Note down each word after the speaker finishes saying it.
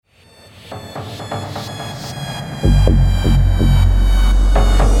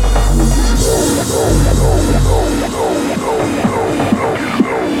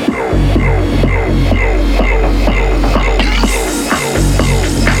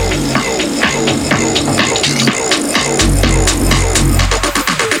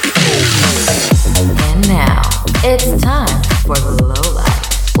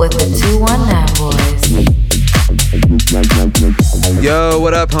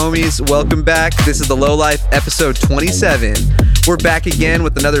homies? Welcome back. This is the Low Life episode 27. We're back again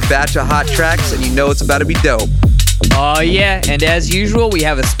with another batch of hot tracks, and you know it's about to be dope. Oh yeah, and as usual, we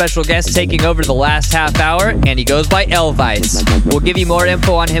have a special guest taking over the last half hour, and he goes by Elvice. We'll give you more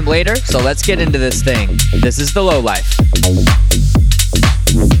info on him later, so let's get into this thing. This is the Low Life.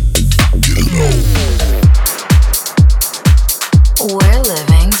 We're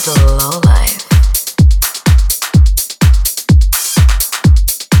living the low life.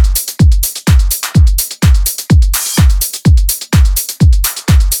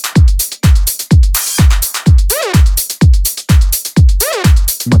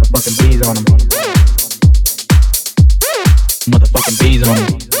 Motherfucking bees on them. Motherfucking bees on them.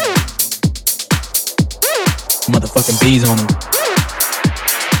 Motherfucking bees on them.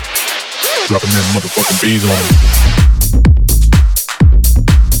 Dropping them motherfucking bees on them.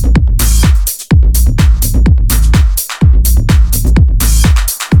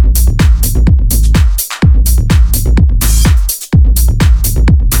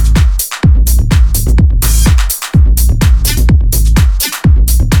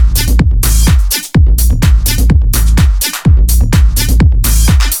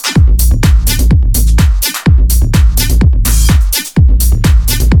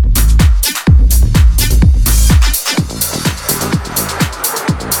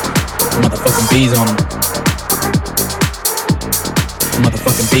 Bees on them.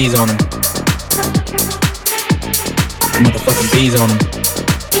 Motherfucking bees on them. Motherfucking bees on them.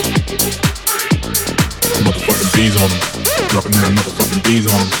 Motherfucking bees on them. Dropping them motherfucking bees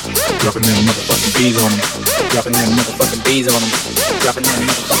on them. Dropping them motherfucking bees on them. Dropping them motherfucking bees on them. Dropping them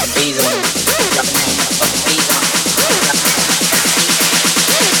motherfucking bees on them. Dropping them motherfucking bees on them.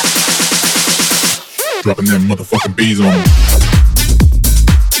 Dropping them motherfucking bees on them.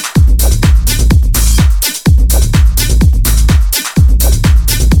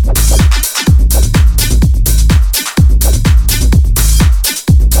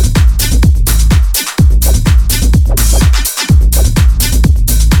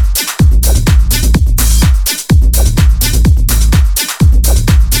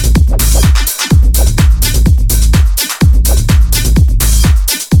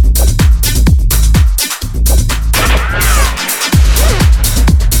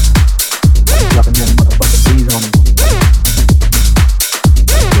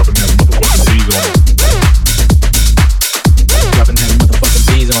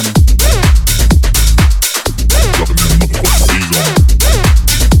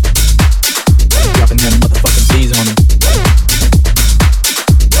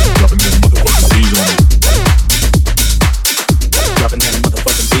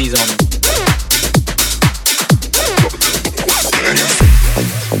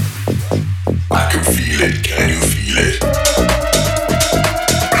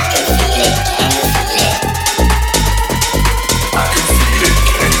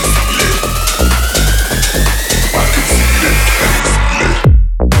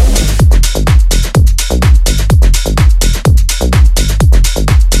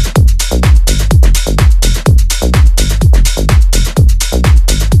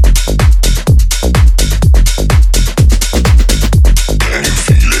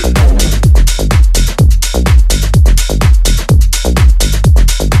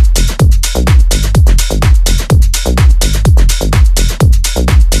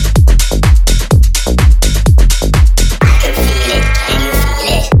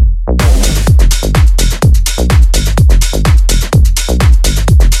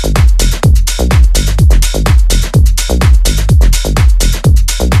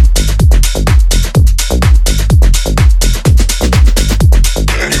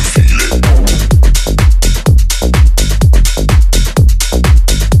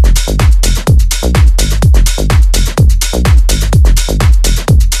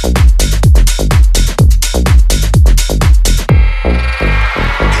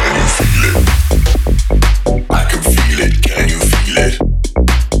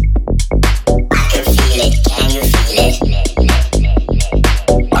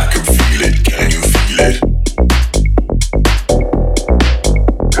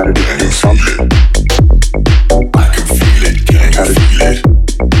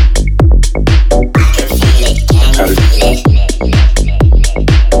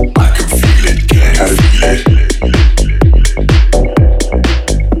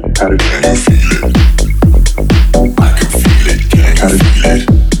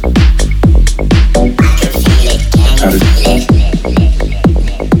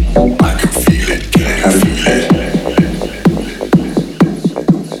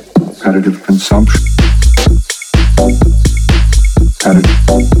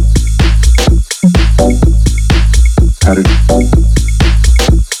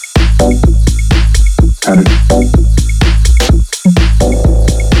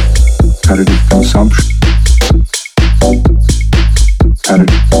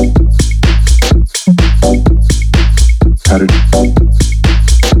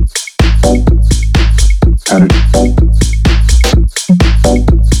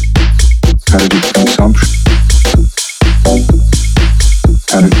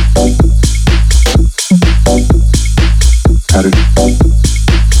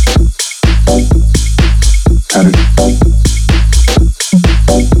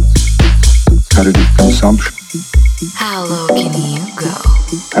 Additive consumption. How low can you go?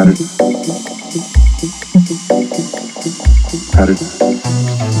 Additive consumption.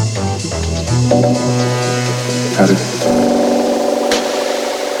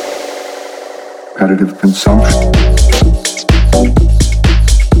 Additive consumption.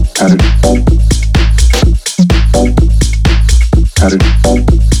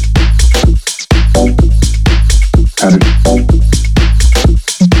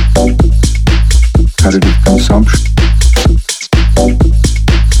 Additive consumption.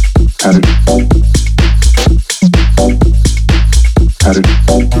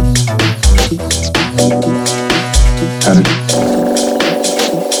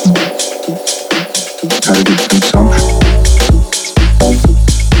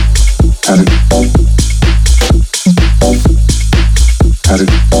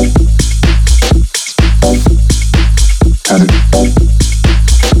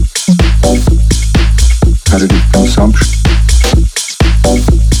 Additive consumption.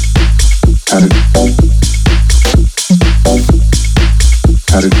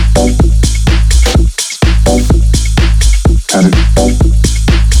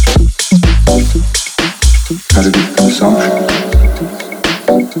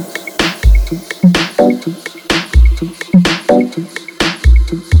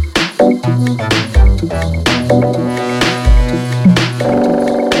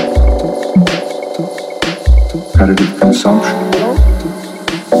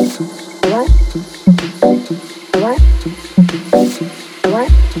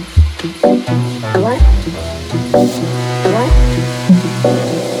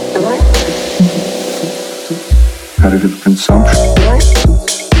 Additive consumption. Additive consumption. Additive consumption.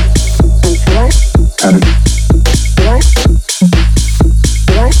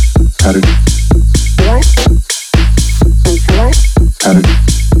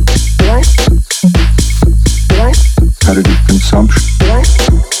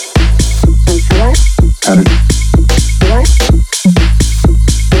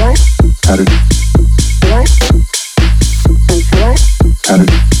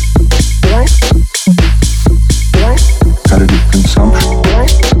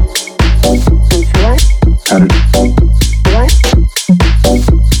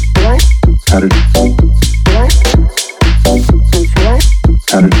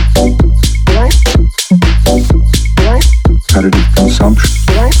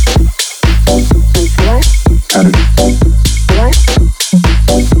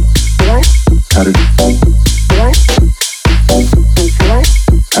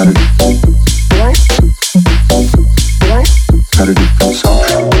 Additive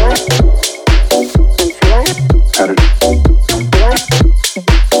consumption.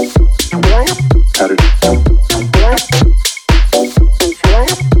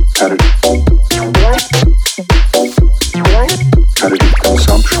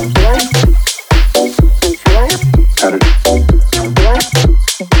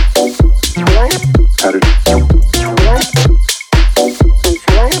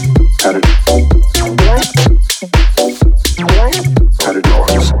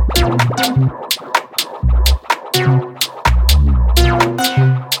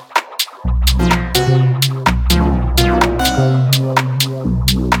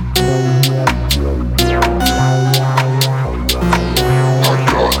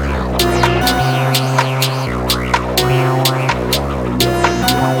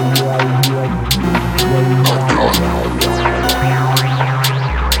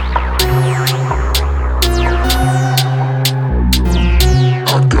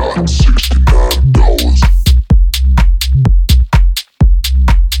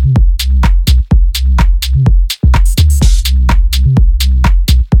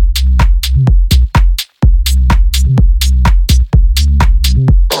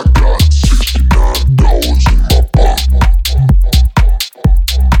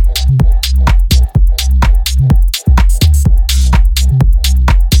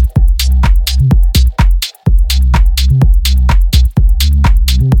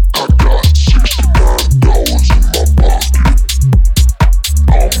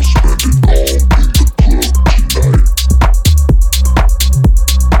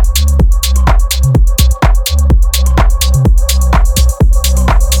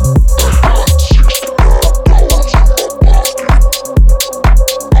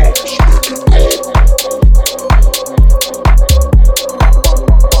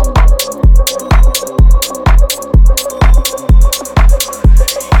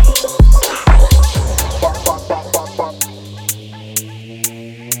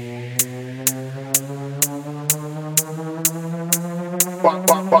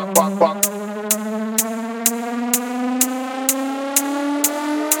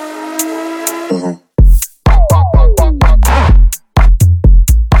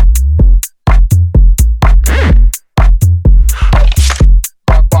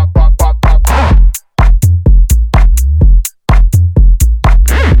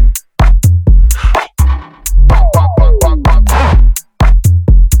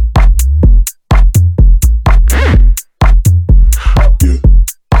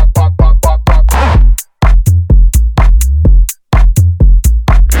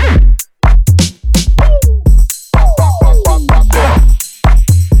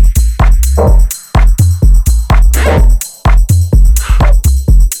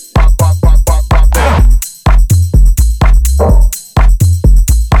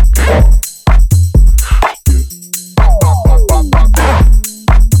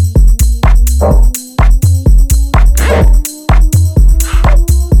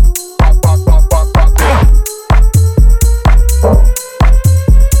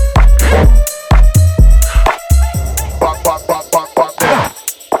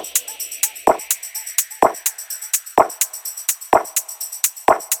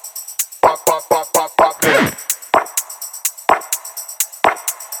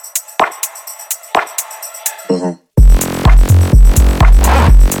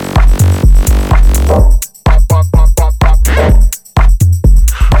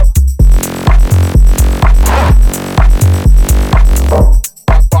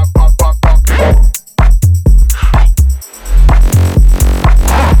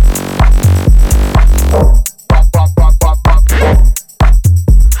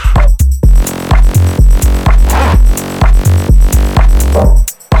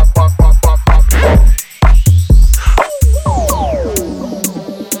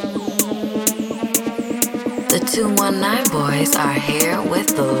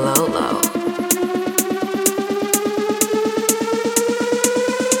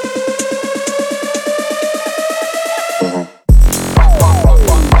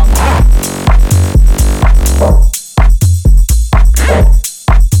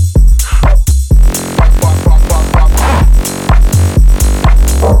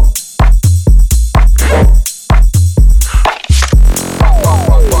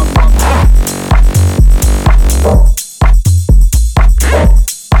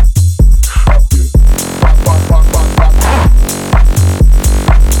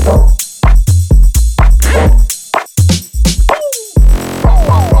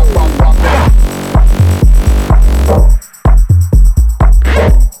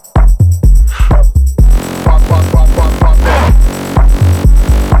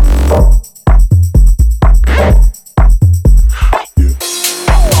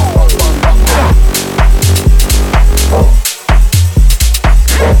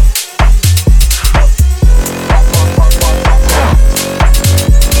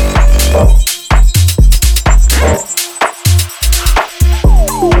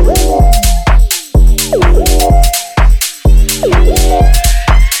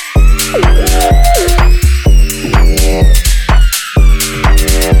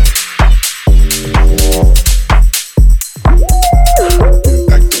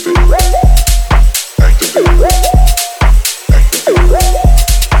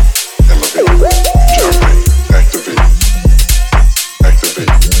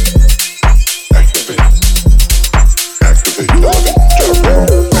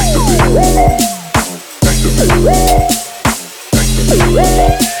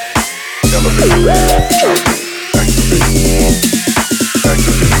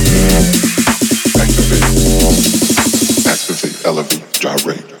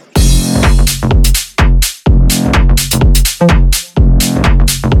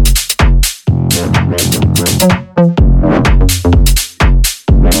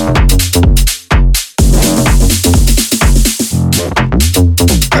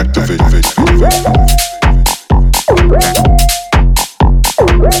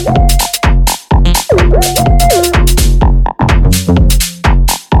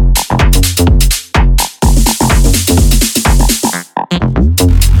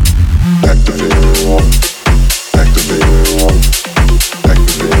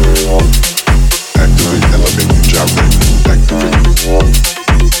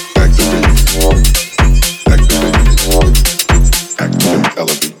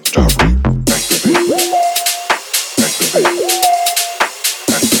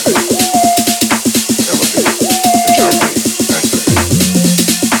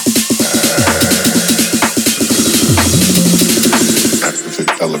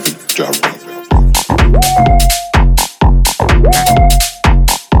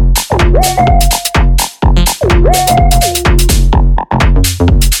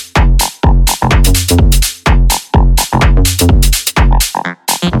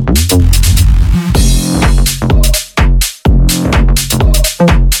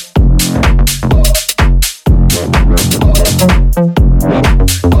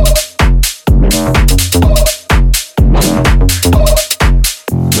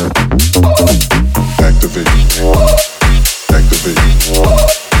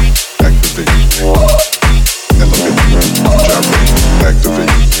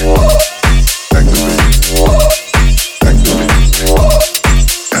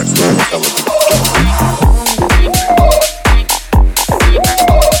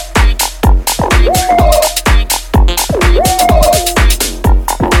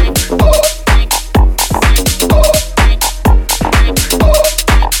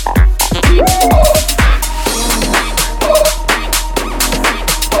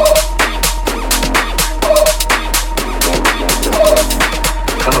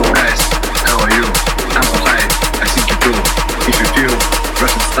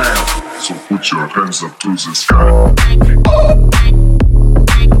 put your hands up to the sky.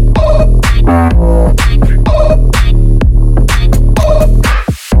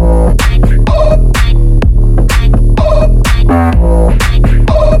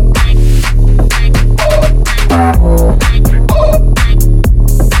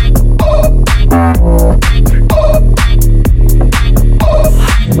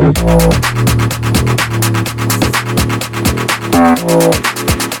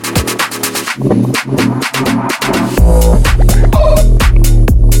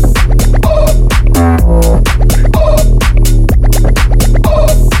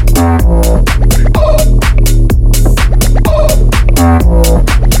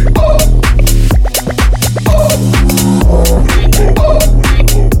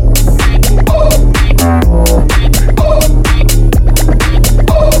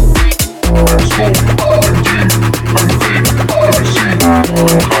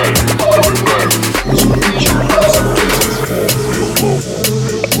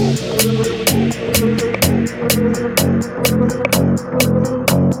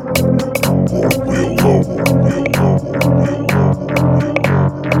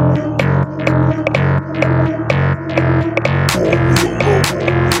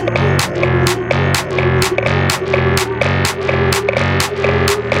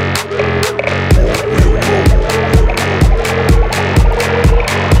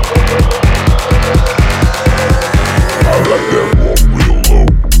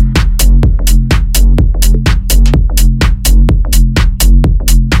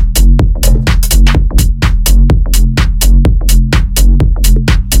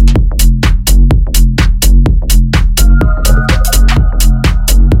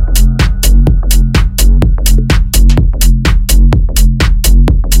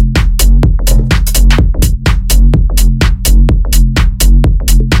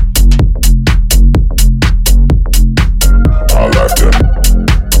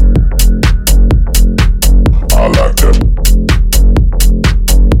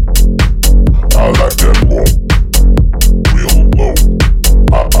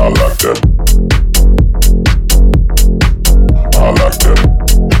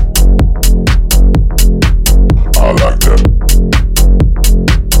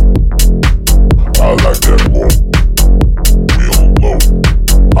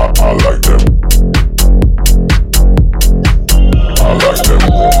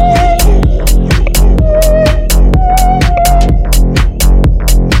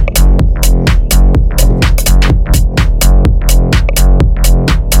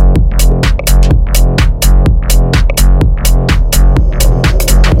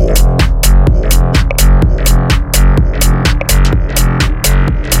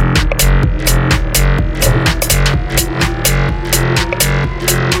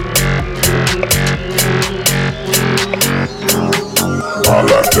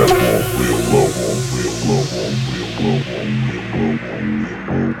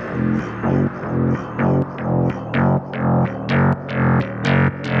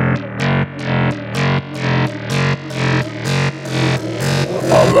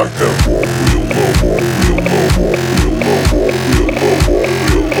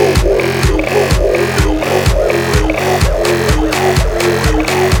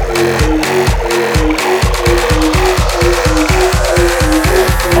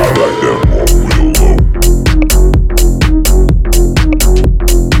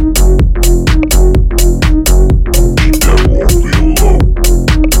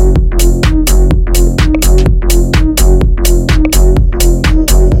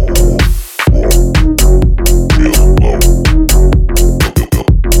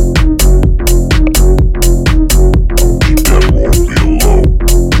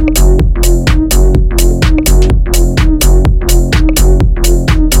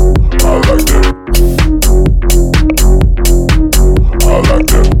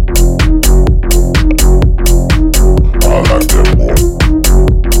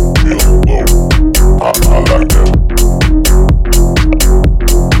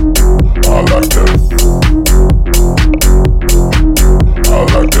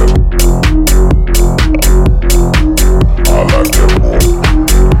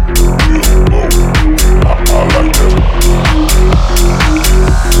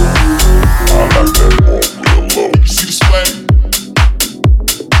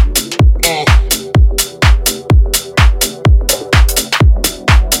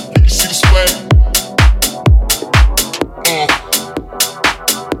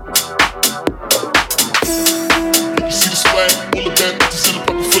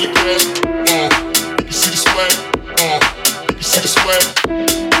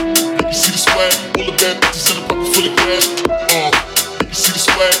 You see the swag?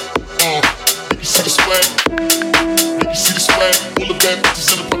 bad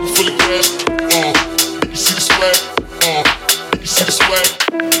bitches in a pocket full of cash. You see the swag. You see the swag.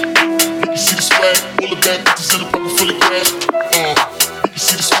 You see the swag. All the bad bitches in a pocket full of cash. You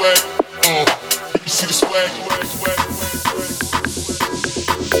see the swag. You see the swag.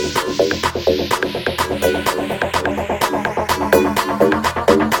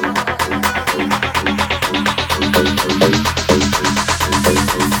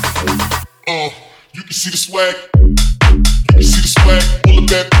 You can see the swag. You can see the swag. All the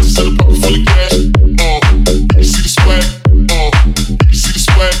bad bitches in a pocket full of cash. You can see the swag. You can see the swag. You can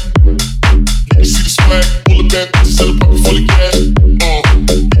see the swag. All the bad bitches in a pocket full of cash. You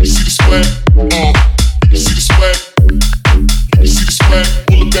can see the swag. You can see the swag. You can see the swag.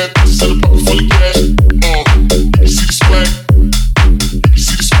 All the bad bitches in a pocket full of cash. You can see the swag. You can see the swag. You can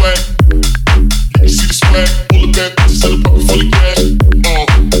see the swag. All the bad bitches in a pocket full of cash. You see the swag. You see the swag. You see the swag. All the bad bitches in a pocket full of cash. You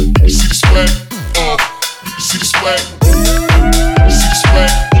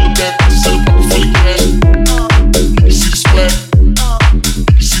see the swag. You see the swag.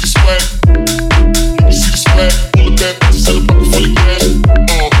 You see the swag. All the bad bitches in a pocket full of cash. You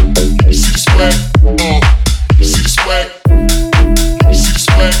see the swag. You see the swag. You see the swag. All the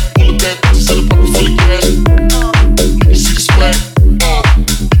bad bitches in a pocket full of cash. You see the swag.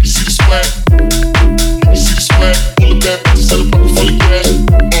 You see the swag. You see the swag. All the bad bitches in a pocket full of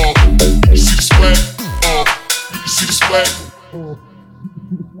cash. You see the swag. You see the swag.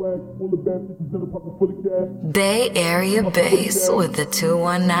 Bay Area Bass with the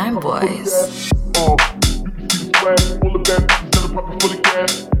 219 Boys. Pocket full of cash.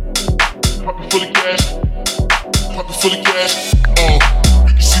 Pocket full of cash. You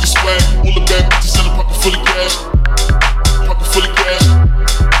can see the swag. All the bad bitches in a pocket full of cash. Pocket full of cash.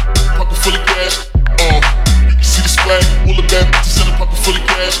 Pocket full of cash. You can see the swag. All the bad bitches in a pocket full of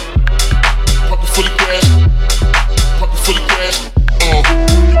cash. Pocket full of cash. Pocket full of cash. You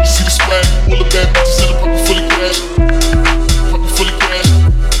can see the swag. All the bad bitches in a pocket full of cash. Pocket full of cash.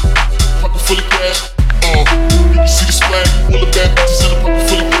 Pocket full of cash. You can see the swag. All the bad bitches in a pocket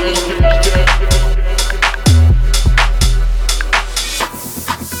full of cash.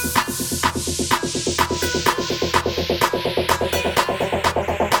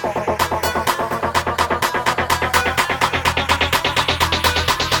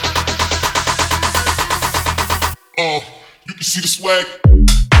 You can see the swag. You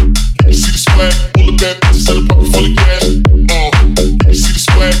can see the swag. All the bad bitches in a pocket full of cash. You can see the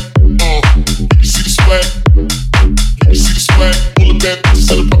swag. You can see the swag. You can see the swag. All the bad bitches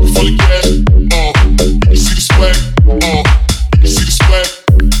in a pocket full of cash. You can see the swag. You can see the swag.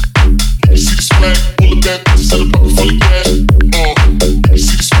 You can see the swag. All the bad bitches in a pocket full of cash. You can see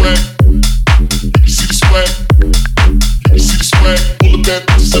the swag. You can see the swag. You can see the swag. All the bad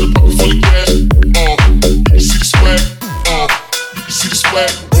bitches in a pocket full of cash. You can see the swag. You can see the swag. You see the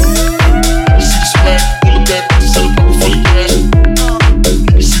swag. All the bad bitches in a pocket full of cash.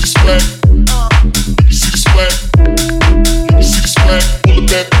 You see the swag. You see the swag. You see the swag. All the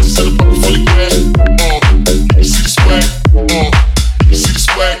bad bitches in a pocket full of cash. You see the swag. You see the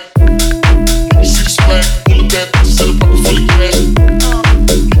swag. You see the swag. All the bad bitches in a pocket full of cash.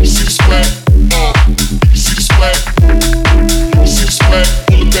 You see the swag. You see the swag. You see the swag.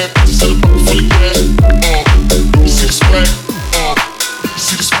 All the bad bitches in a pocket full of cash. You see the swag. You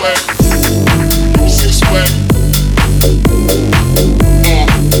see the swag. You see the swag. You see the swag.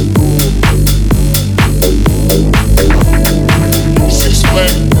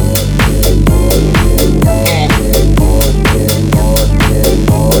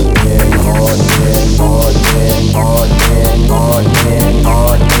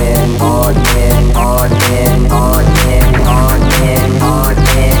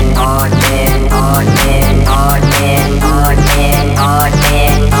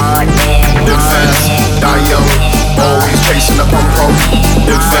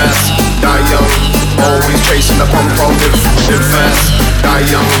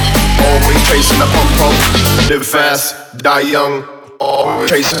 Live fast, die young, always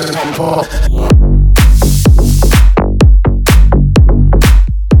chasing the pump up.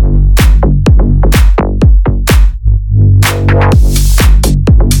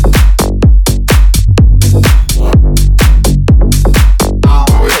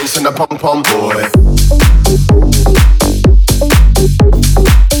 Chasing the pump pump boy.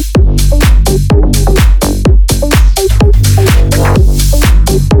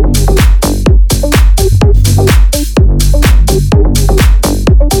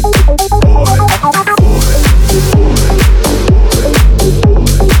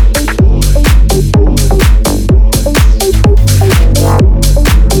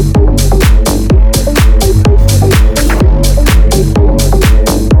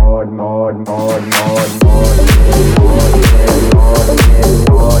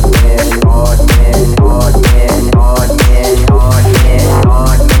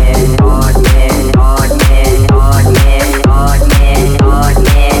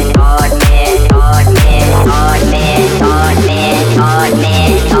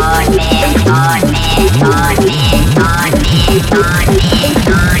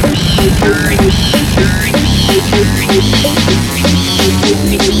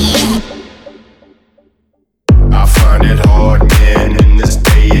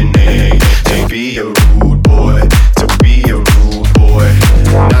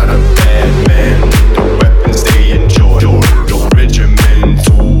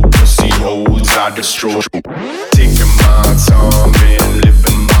 stroke. Taking my time and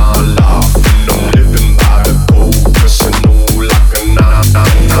living my life, and I'm living by the code, personal like a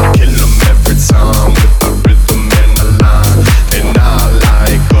 999. Kill 'em every time with the rhythm and the line, and I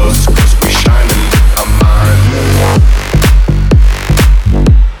like us 'cause we shining with our mind.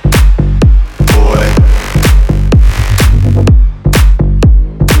 Boy.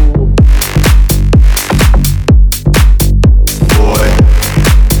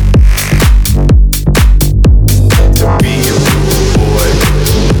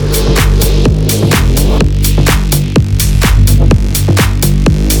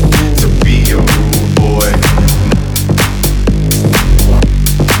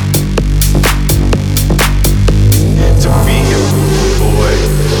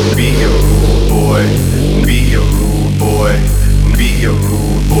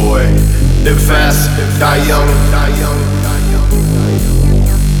 Live fast, die young, die young, die young, die young.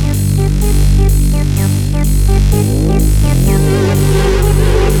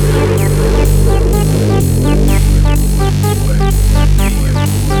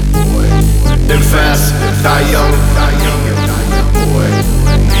 Live fast, die young, die young, boy.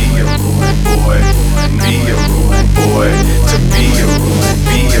 Be a rude boy, be a rude boy. To be a rude,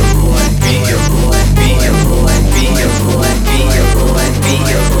 be a rude, be a rude, be a rude, be a rude, be a rude, be a rude, be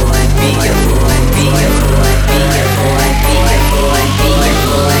a rude, be a rude, be a rude, be a rude, be a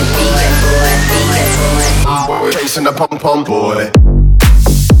rude, be a rude, be a rude. Chasing the pom pom boy.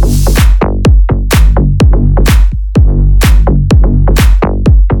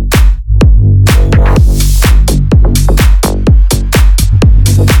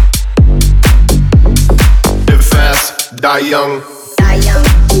 Die young, die young,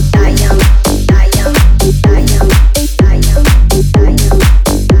 die young, die young, die young, die young, die young, die young.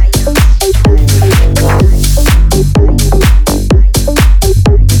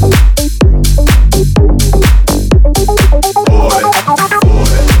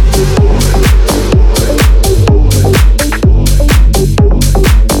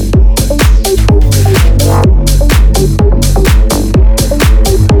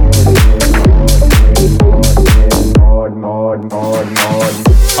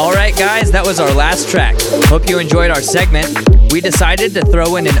 Guys, that was our last track. Hope you enjoyed our segment. We decided to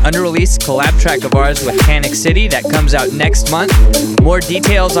throw in an unreleased collab track of ours with Panic City that comes out next month. More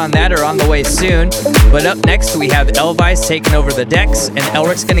details on that are on the way soon. But up next, we have Elvice taking over the decks, and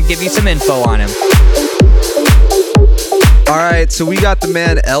Elric's going to give you some info on him. Alright, so we got the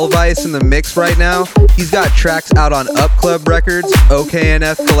man Elvice in the mix right now. He's got tracks out on Up Club Records,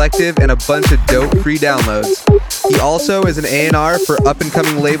 OKNF Collective, and a bunch of dope free downloads. He also is an A&R for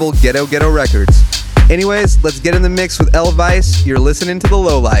up-and-coming label Ghetto Ghetto Records. Anyways, let's get in the mix with Elvice. You're listening to The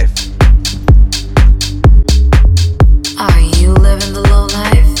Low Life. Are you living the low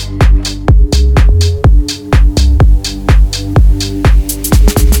life?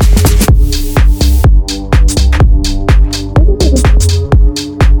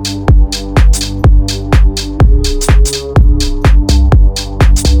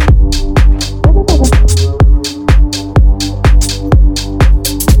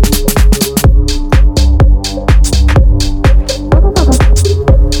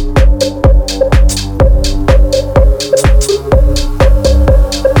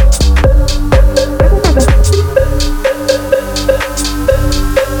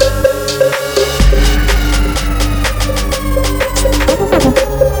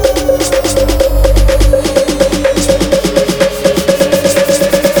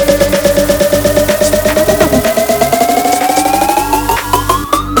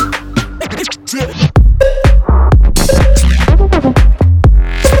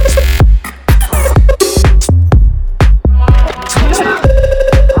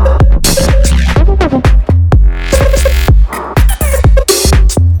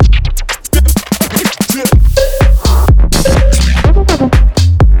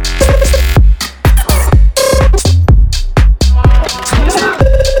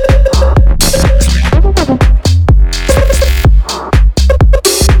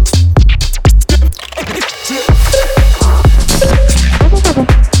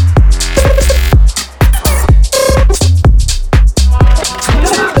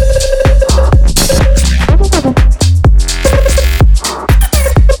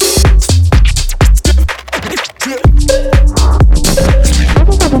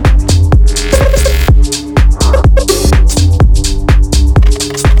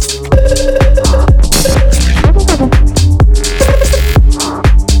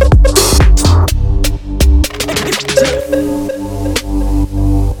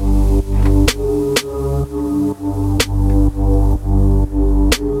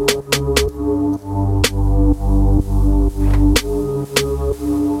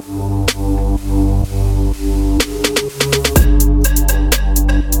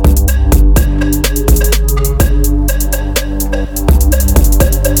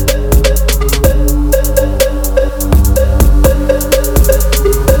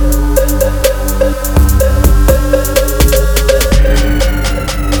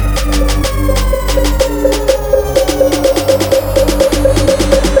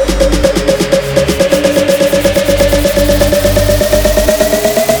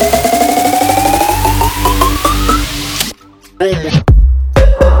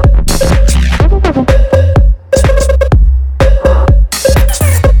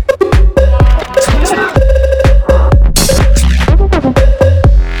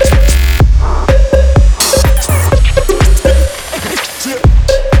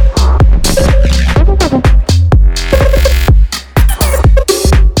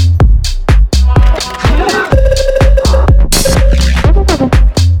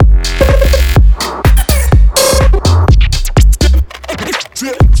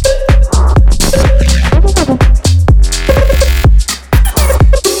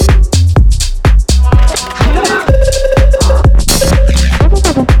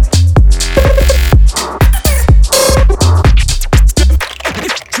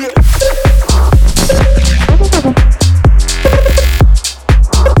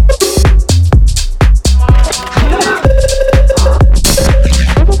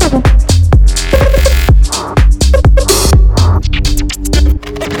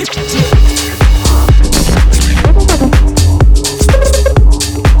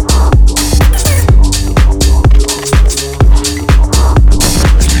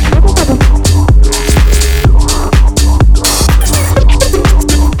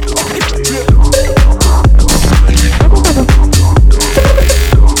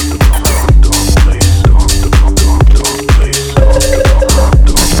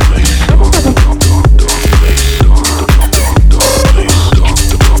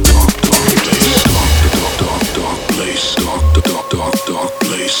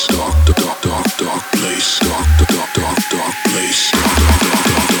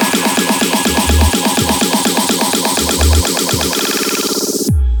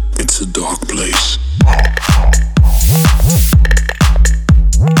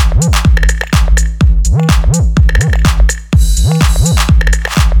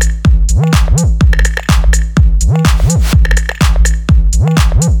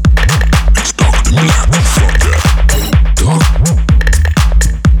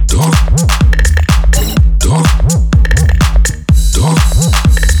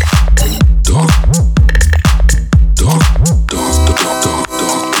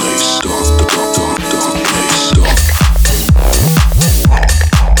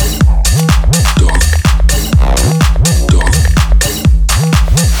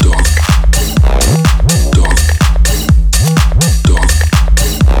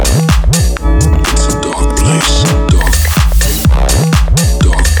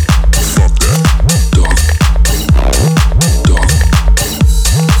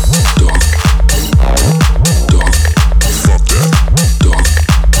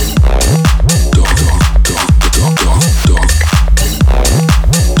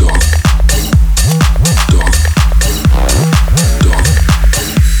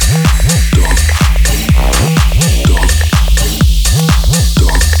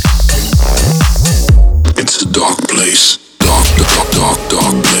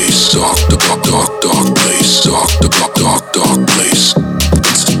 dark, the dark, dark, dark place, dark, the dark, dark, dark place.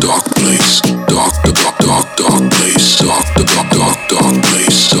 It's a dark place, dark, the dark, dark, dark place, dark, the dark, dark, dark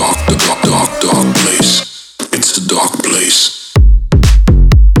place, dark, the dark, dark, dark place. It's a dark place.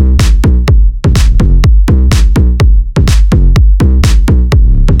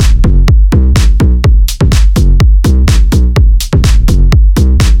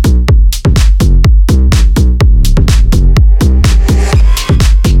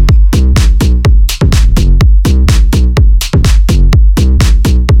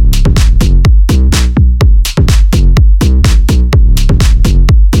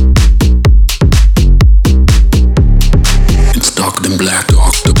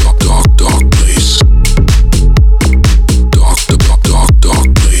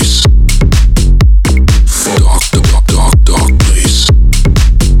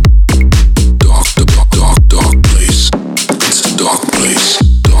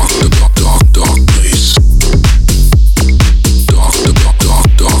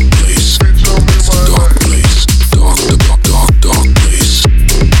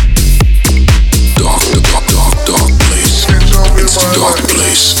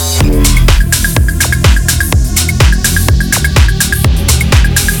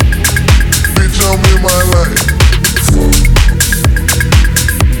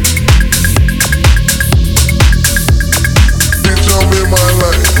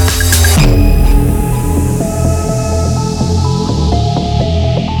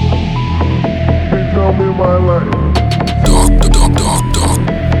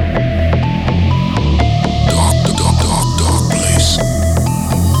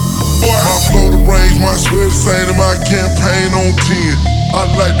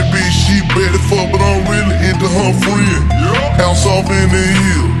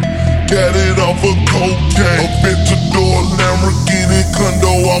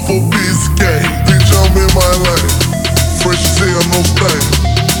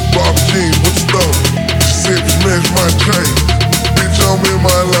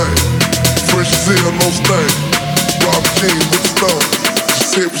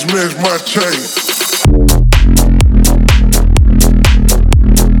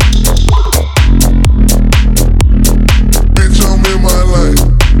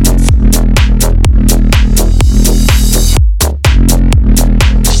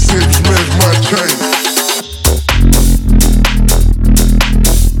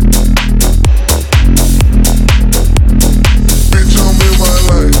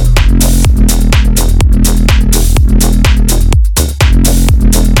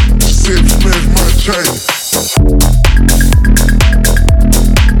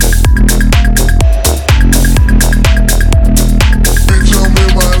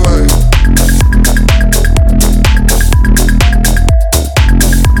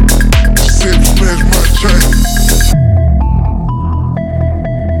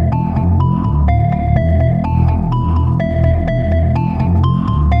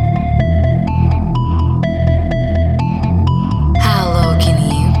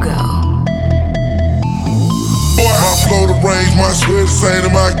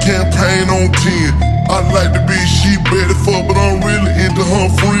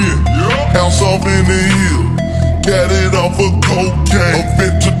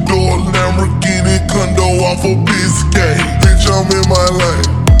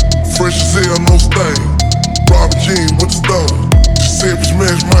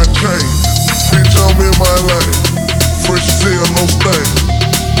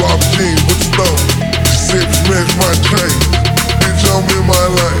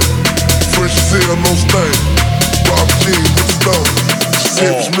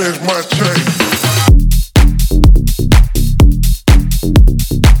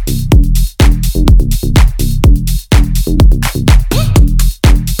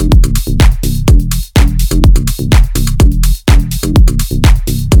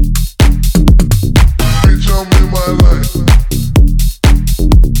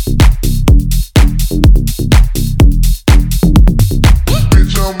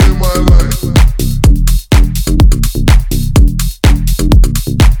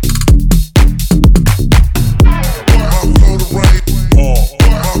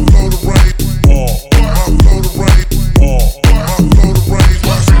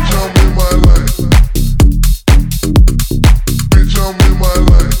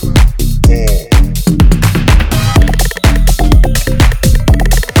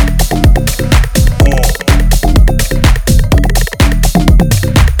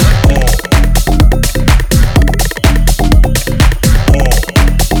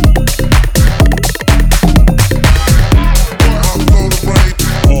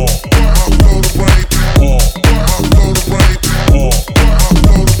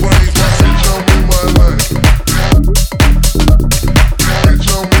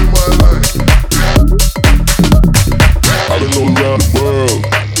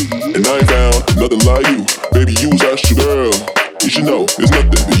 lie you. Baby, you was extra girl. You should know, there's nothing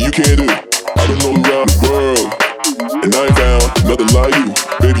that you can't do. I've been all around the world, and I ain't found nothing like you.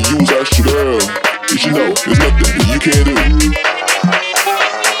 Baby, you was extra girl. You should know, there's nothing that you can't do.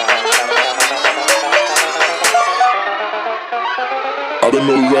 I've been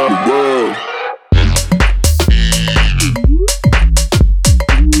all around the world.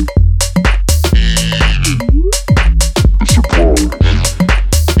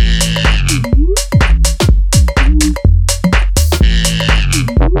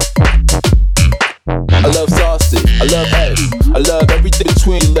 I love saucy, I love eggs, I love everything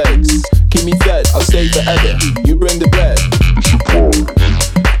between your legs. Keep me fed, I'll stay forever. You bring the bread.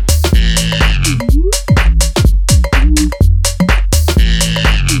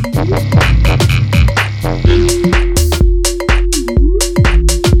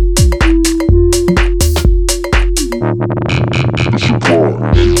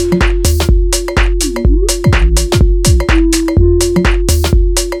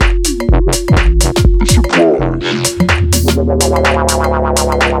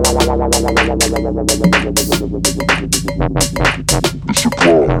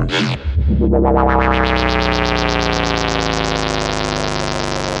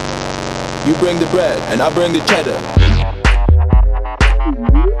 You bring the bread, and I bring the cheddar.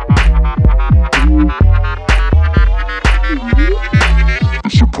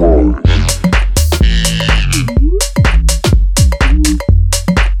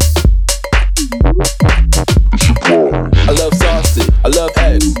 I love saucy, I love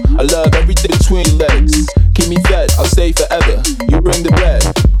eggs, I love everything between your legs. Keep me fed, I'll stay forever. You bring the bread.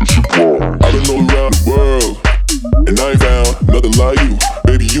 I've been all around the world, and I ain't found nothing like you.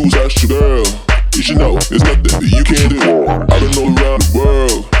 Baby, you was extra girl. You should know, there's nothing that you can't do. I've been all around the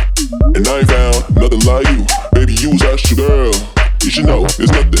world, and I ain't found nothing like you. Baby, you was extra girl. You should know,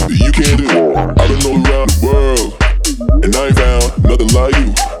 there's nothing that you can't do. I've been all around the world, and I ain't found nothing like you.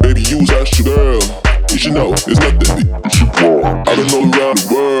 Baby, you was extra girl. You should know, there's nothing that I've been all around the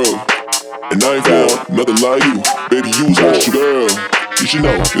world, and I ain't found nothing like you. Baby, you was extra girl. You should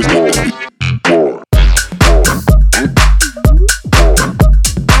know, there's nothing that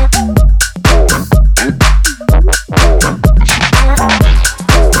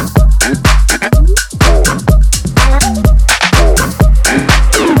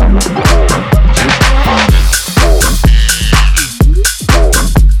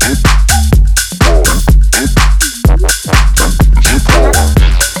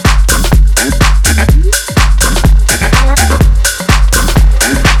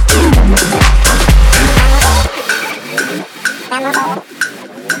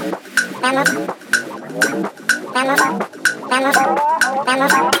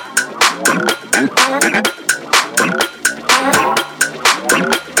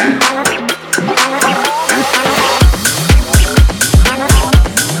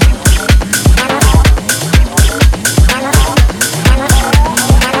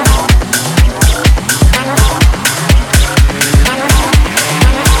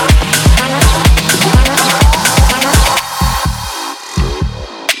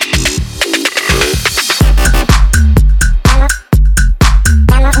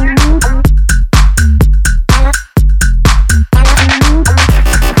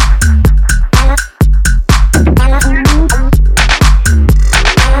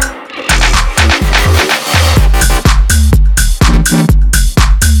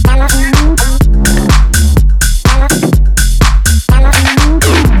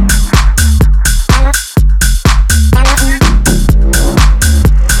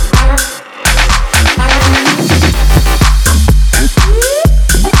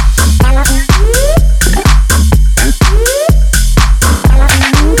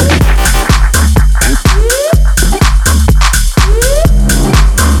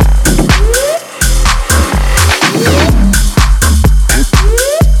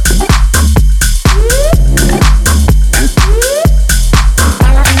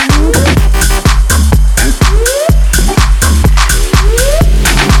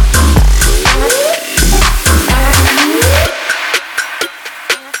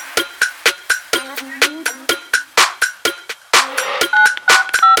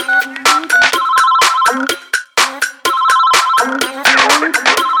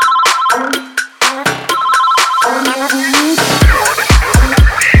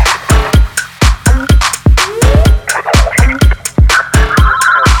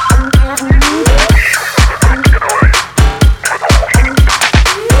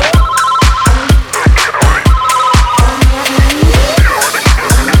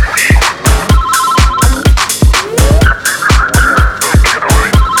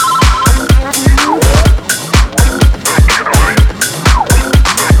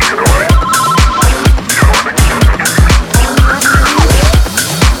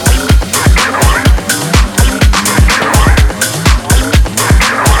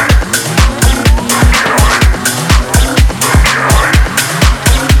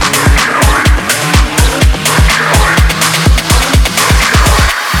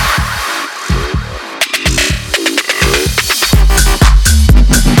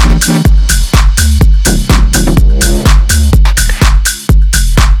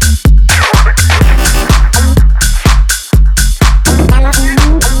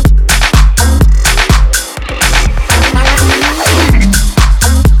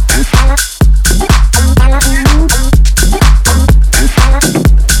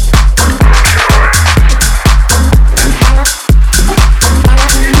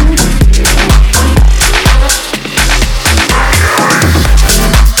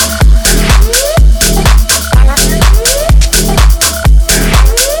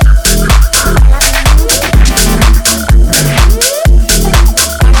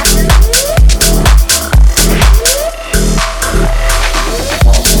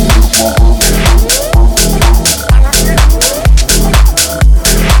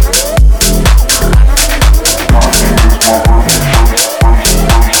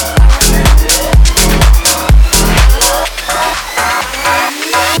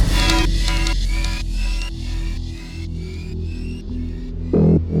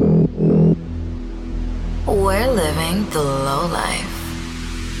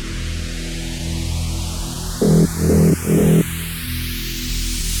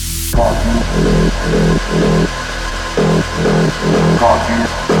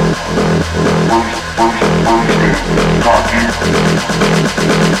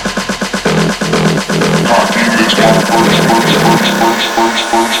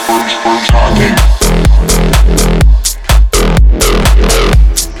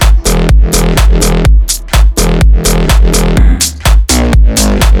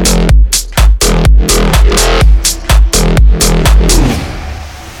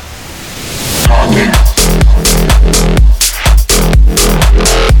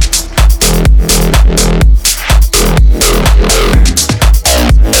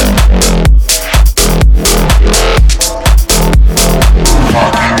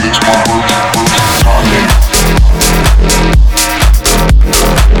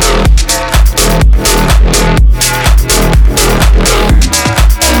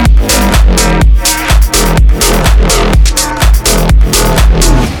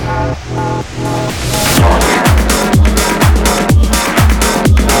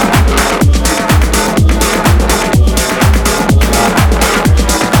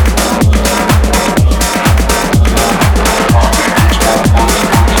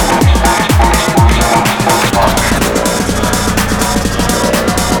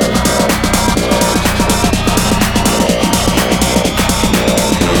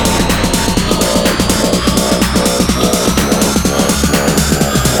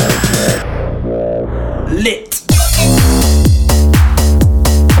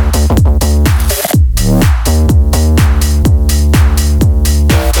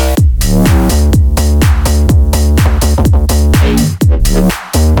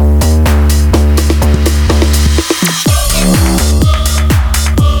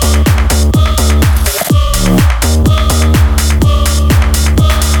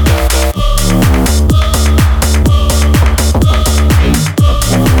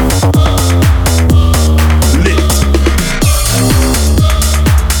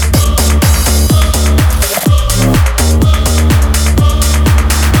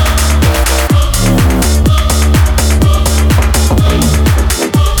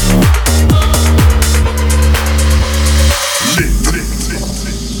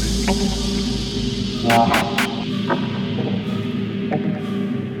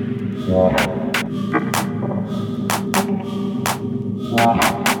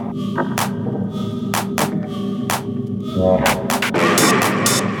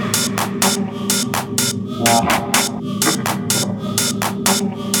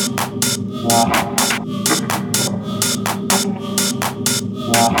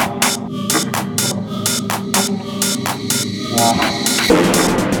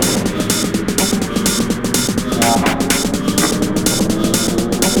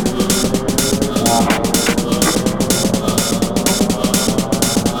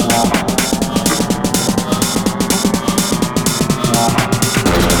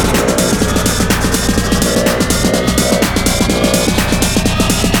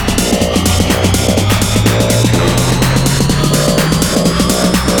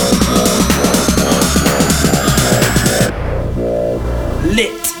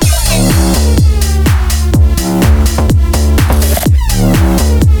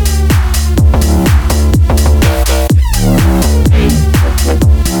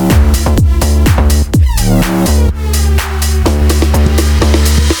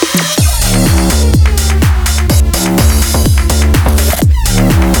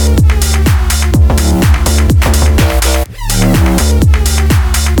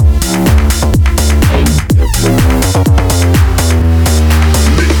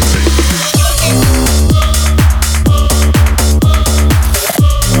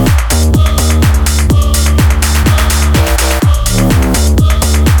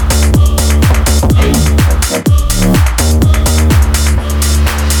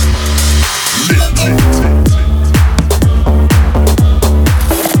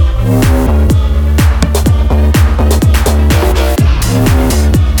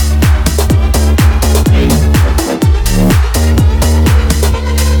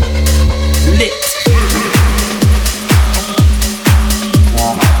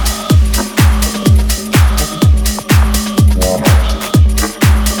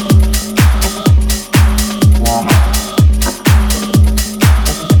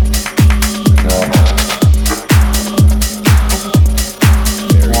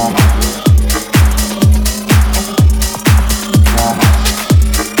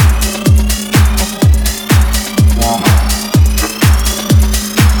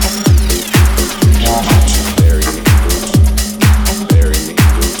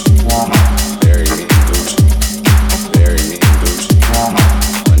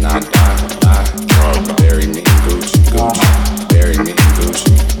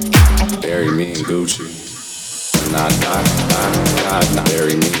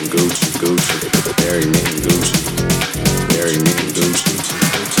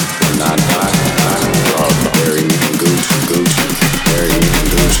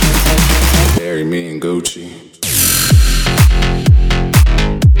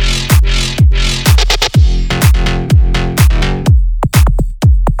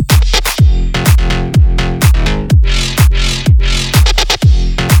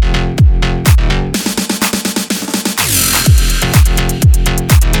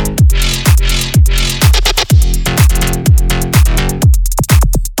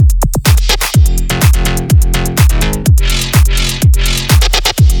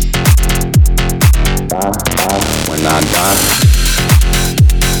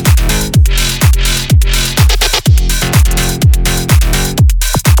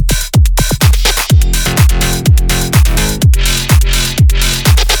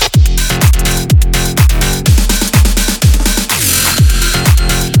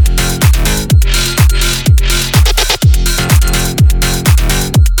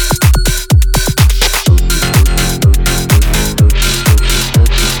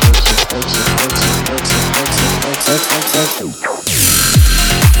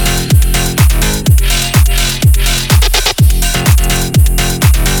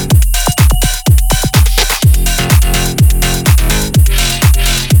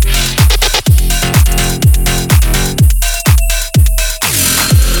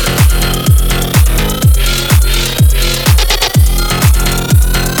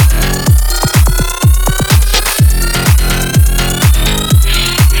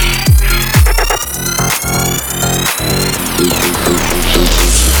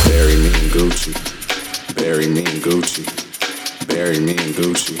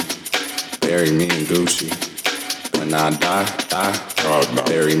bury me in Gucci. When I die,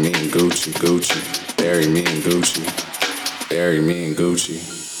 bury me in Gucci, Gucci. Bury me in Gucci, bury me in Gucci.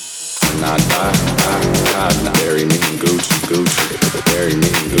 When I die, bury me in Gucci, Gucci. Bury me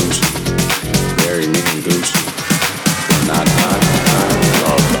in Gucci, bury me in Gucci. When I die,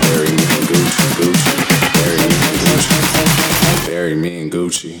 bury me in Gucci, Gucci. Bury me in Gucci, bury me in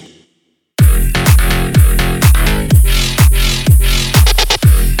Gucci.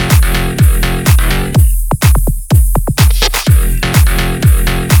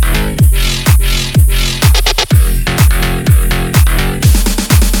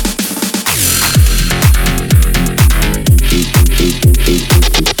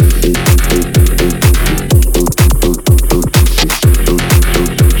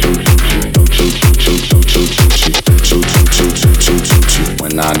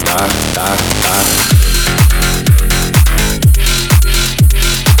 When I die.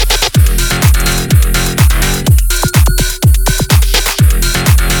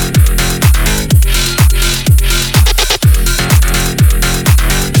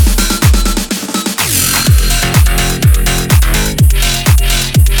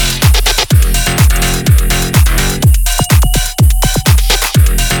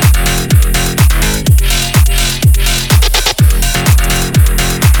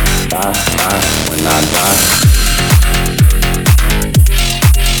 When I die.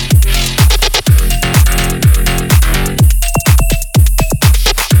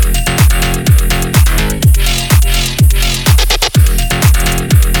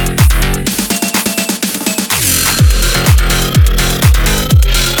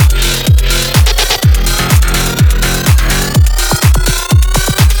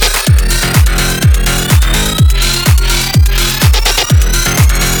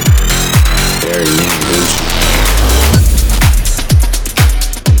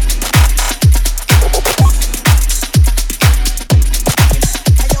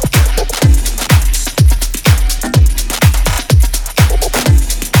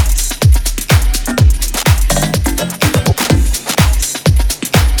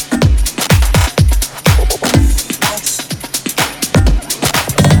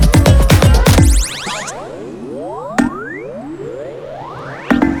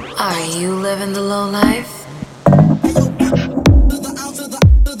 Are you living the low life?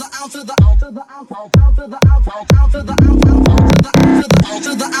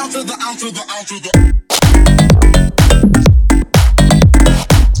 To the